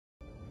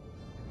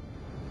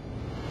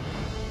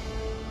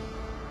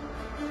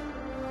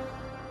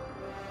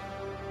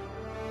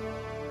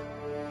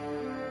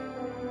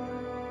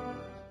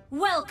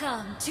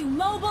Welcome to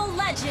Mobile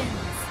Legends!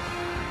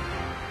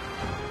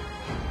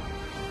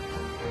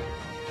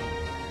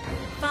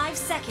 5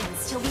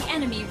 seconds till the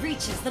enemy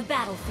reaches the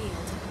battlefield.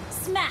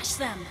 Smash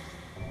them!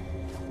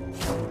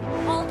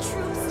 All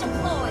troops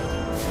deployed!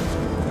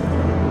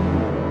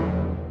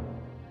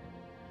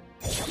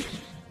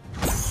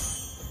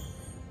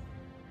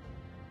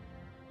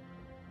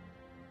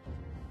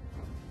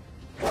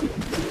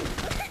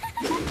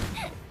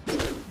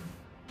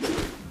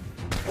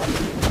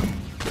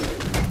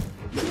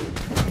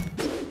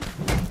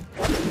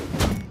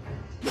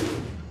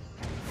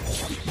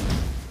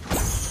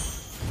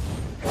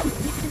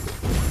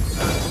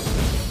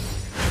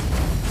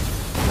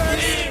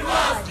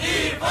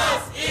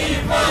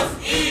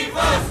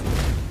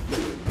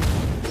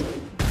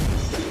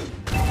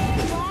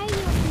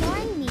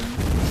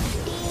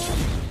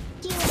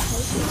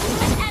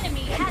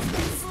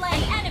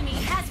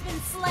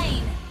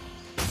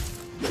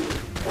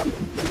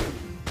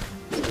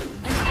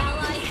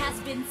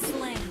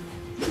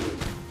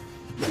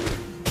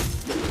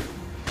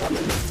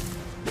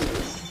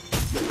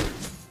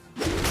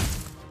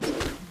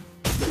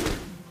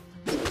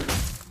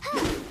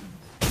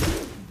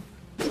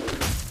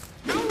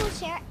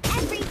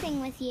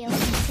 With you,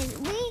 because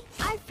we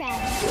are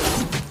friends.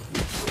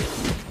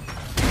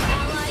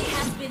 Ally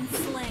has been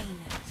slain.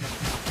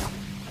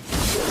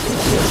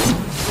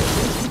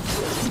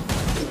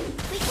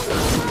 We can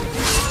move out in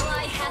the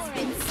Ally has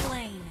been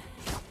slain.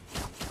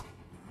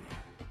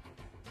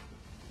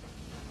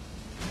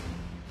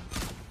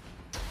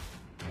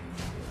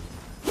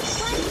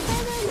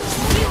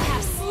 You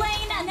have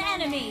slain an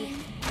enemy.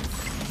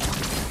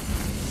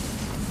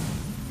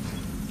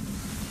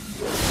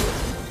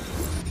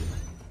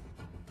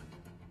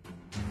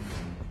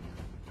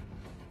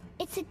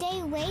 It's a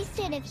day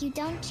wasted if you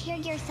don't cheer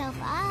yourself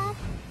up.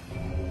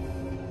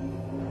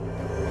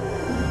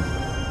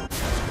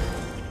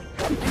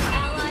 An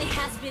ally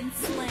has been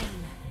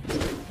slain.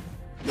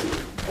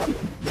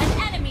 An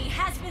enemy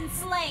has been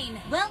slain.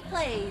 Well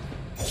played.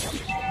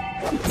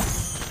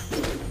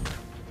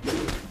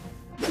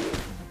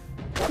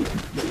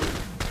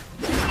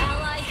 An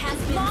ally has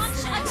been Launch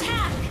slain.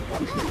 Attack!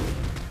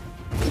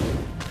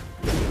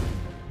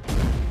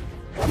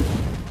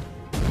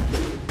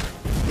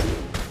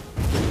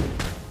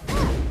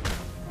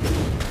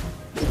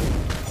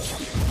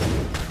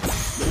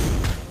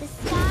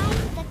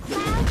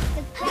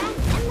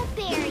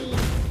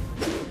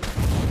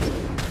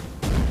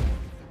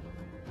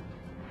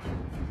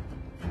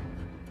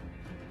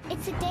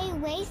 It's a day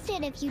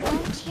wasted if you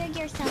don't cheer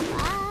yourself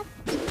up.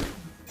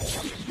 An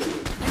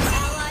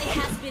ally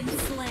has been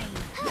slain.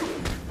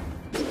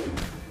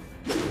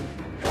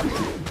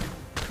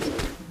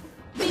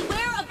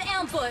 Beware of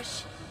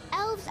ambush!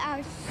 Elves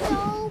are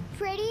so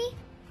pretty,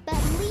 but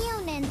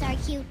Leonins are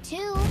cute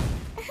too.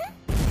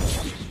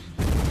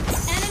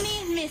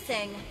 Enemy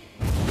missing.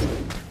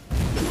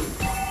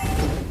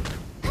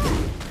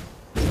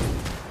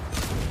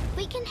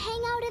 We can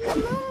hang out in the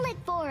moonlit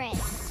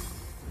forest.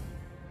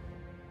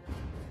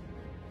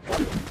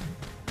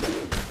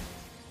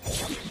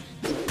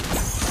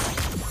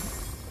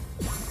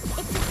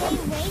 It's a day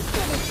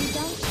wasted if you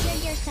don't cheer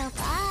yourself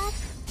up.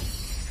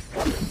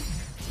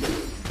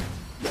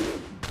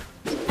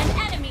 An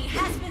enemy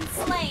has been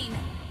slain.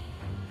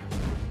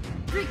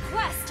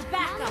 Request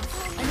backup.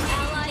 An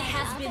ally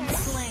has been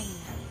slain.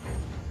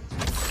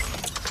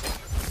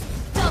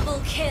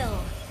 Double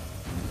kill.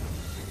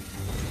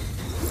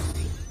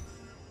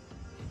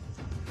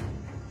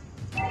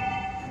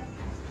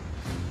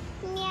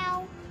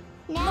 Meow.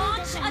 Now Launch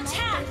doesn't like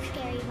attack! those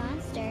scary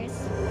monsters.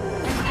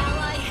 An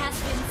ally has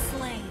been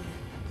slain.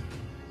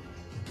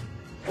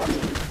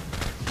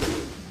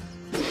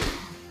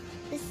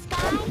 The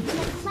sky,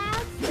 the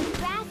clouds, the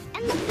grass,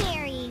 and the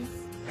berries.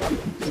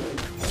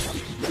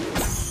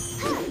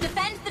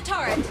 Defend the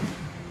turret.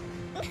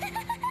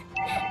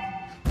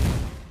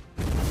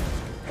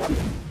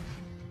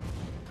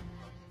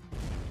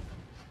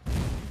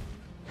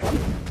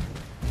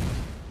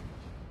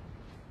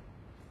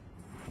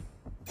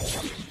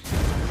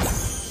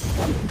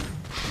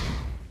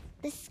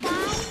 The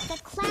sky, the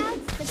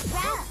clouds, the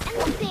grass, and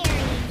the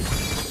berries.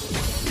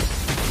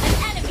 An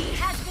enemy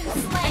has been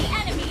slain. An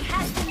enemy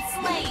has been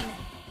slain.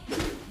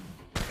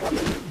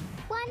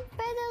 One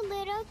for the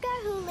little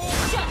girl who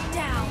lives. Shut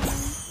down.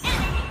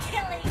 Enemy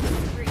killing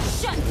spree.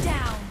 Shut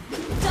down.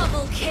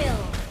 Double kill.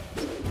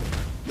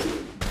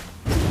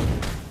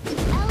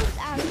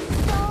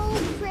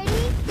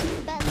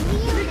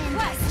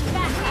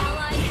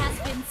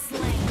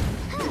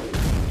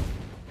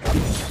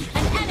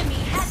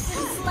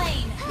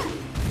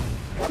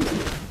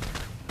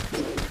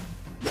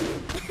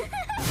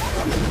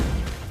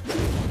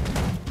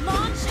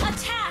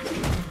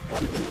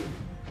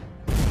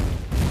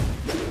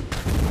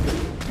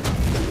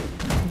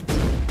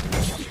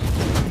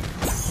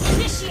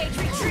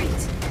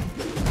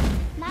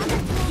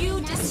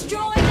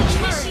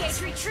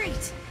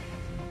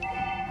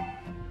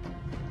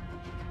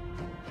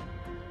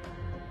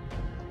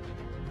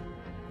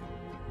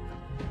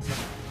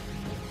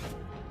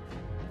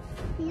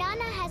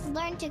 Nana has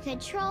learned to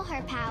control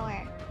her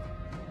power.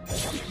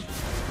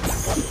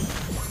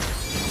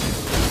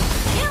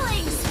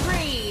 Killing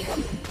spree!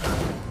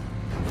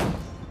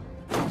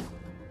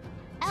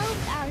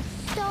 Elves are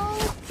so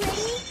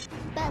pretty,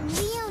 but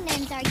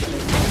Leonins are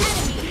cute. An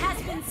enemy has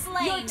been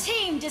slain! Your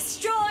team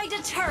destroyed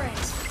a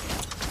turret!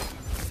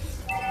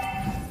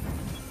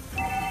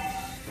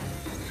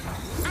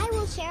 I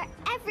will share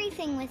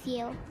everything with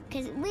you,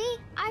 because we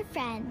are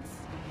friends.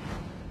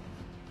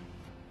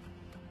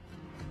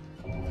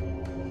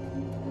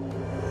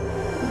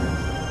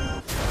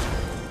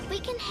 We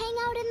can hang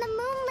out in the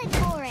Moonlit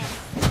Forest.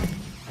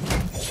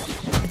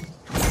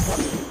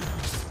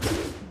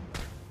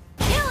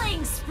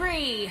 Killing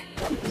spree!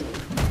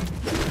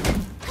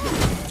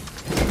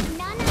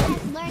 Nana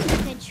has learned to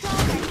control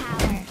her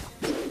power.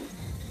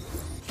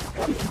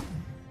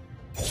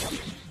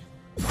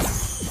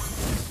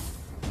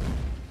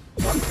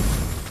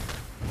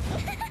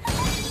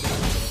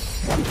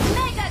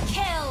 Mega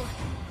kill!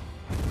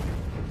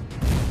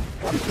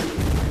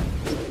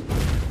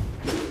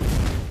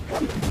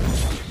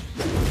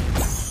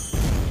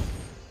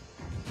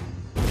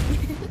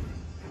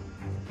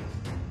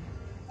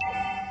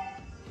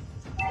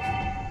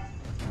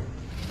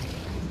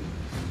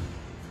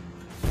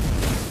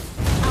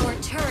 Our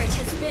turret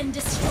has been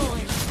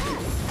destroyed.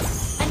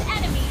 An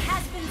enemy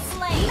has been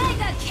slain.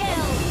 Mega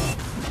kill!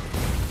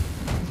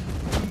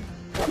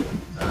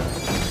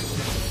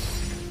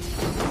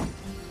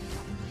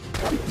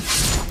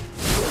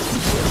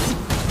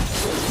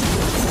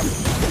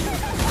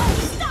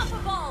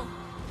 Unstoppable!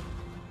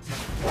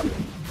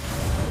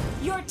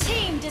 Your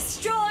team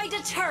destroyed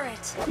a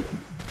turret.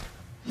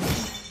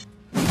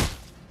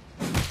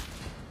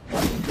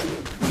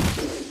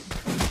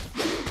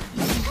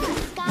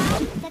 Sky,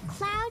 the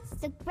clouds,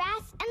 the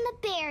grass, and the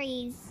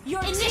berries.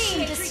 Your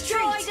team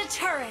destroyed a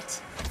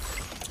turret.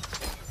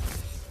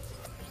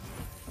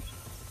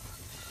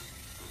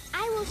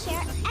 I will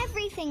share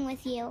everything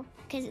with you,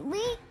 because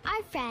we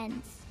are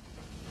friends.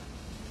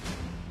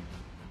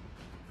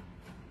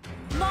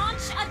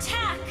 Launch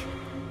attack!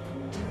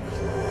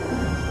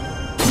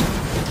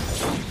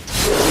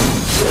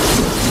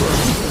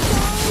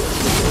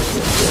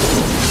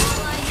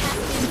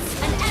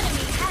 An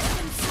enemy has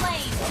been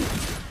slain.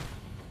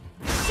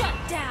 Shut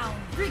down.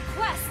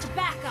 Request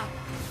backup.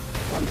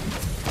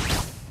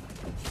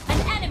 An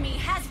enemy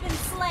has been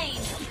slain.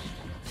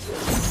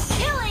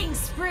 Killing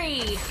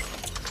spree.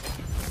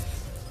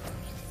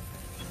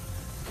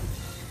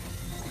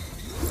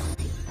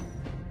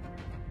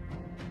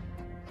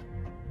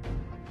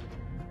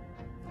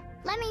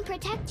 Let me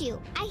protect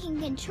you. I can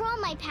control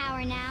my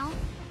power now.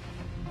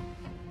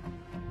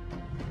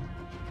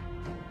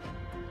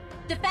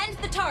 Defend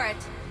the turret.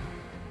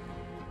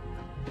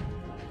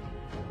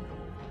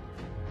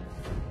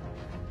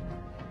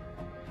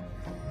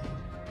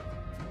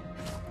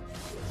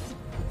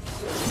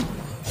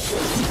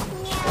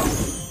 Meow.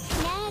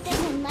 Nana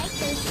doesn't like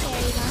those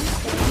scary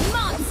monsters.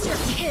 Monster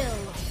kill.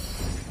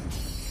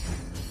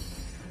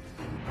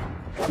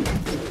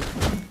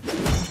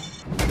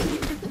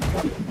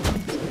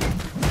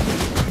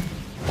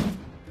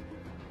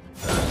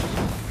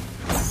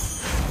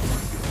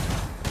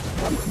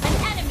 An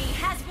enemy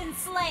has been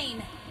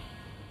slain.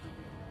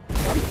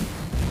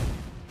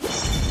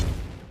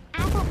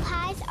 Apple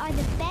pies are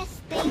the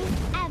best things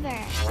ever.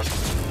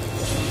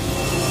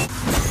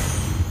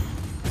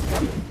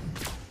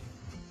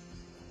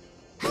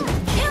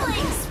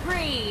 Killing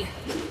spree.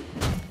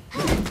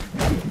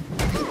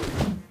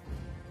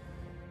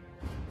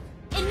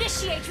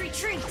 Initiate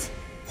retreat.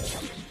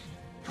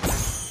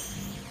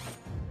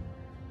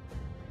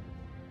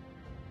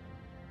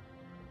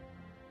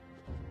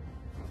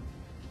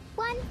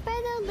 One for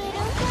the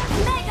little girl.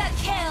 Mega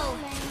kill.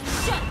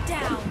 Shut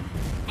down.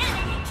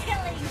 Enemy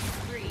killing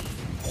spree.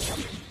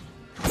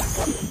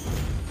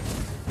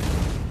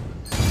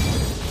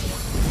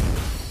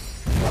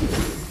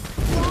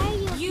 Why are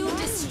you You ignoring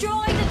me?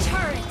 destroyed a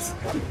turret.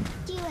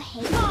 Do you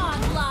hate me?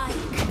 Godlike.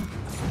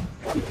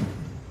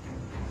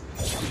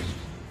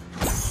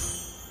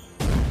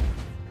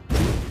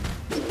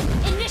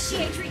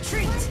 Initiate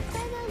retreat. For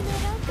the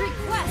little girl.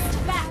 Request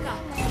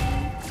backup.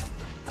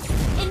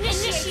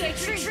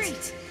 Initiate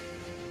retreat.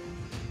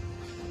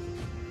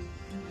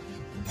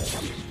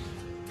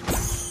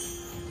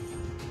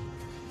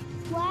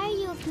 Why are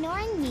you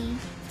ignoring me?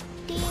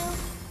 Do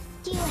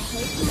you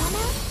hate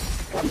Nana?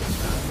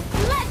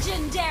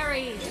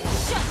 Legendary.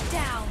 Shut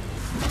down.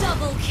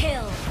 Double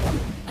kill.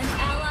 An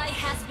ally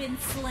has been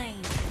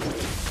slain.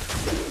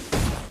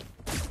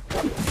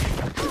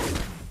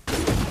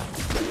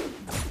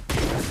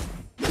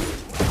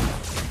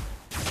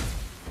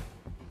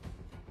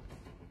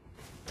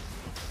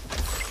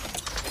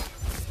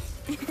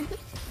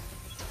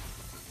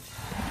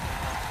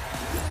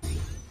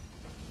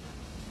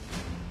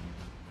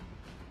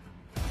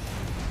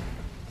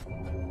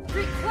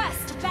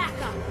 Request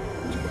backup.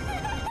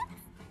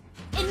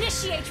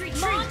 Initiate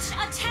retreat. Launch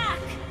attack.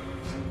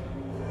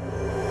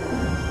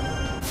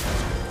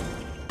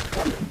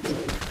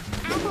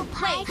 Apple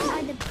pies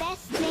are the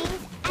best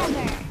things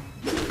ever.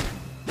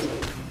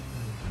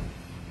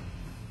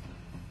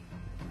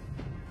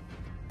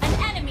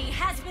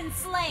 been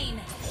slain.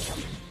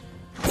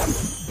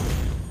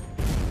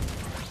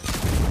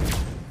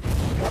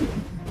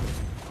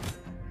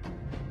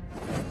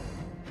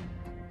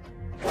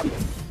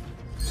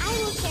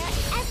 I will share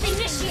everything.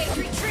 Initiate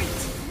retreat.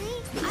 We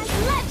are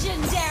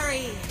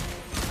Legendary.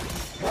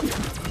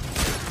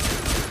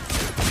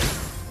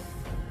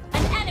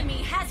 An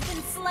enemy has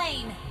been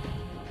slain.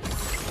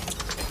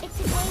 It's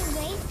a day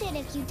wasted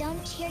if you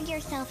don't cheer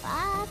yourself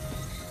up.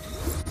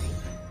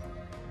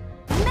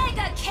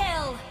 Mega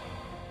kill.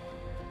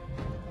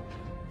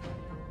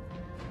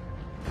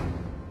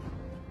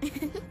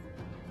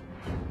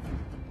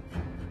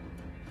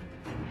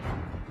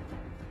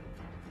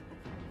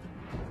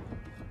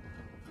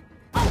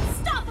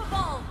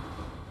 Unstoppable.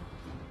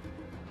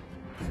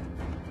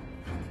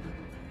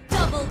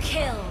 Double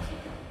kill.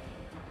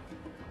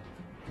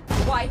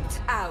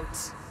 Wiped out.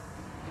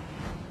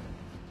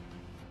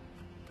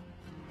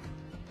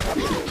 Hang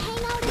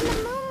out in the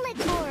moonlit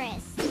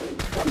forest.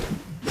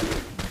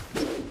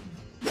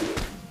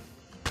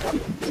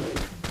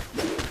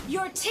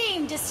 Your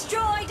team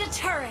destroyed a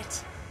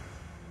turret.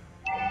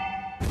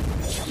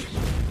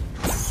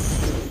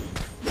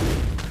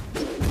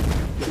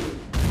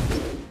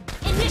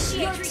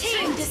 Initiate Your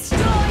team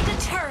destroyed a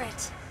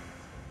turret.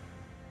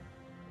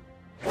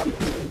 An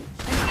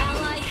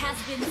ally has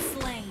been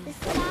slain. The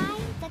sky,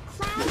 the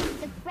clouds,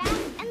 the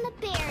grass, and the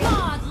berries.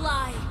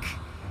 Godlike.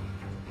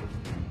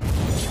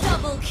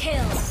 Double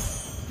kill.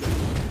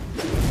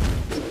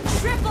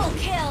 Triple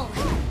kill.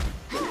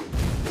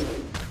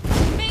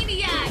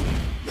 Maniac.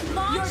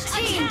 Launch Your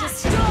team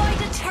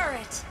destroyed a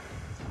turret.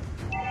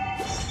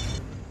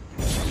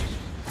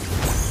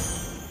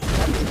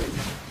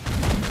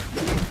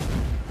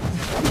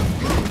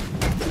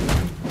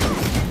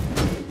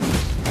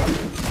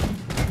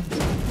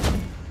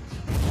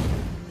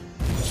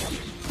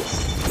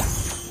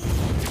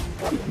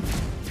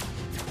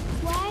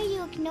 Why are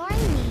you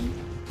ignoring me?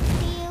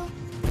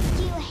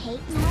 Do you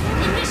hate me?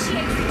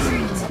 Initiate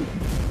retreat.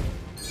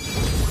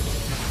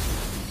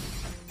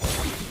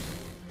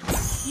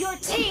 Your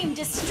team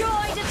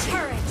destroyed a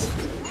turret.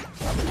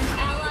 An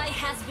ally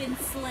has been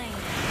slain.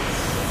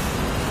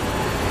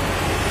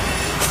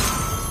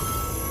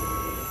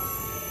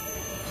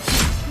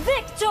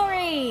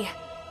 Victory!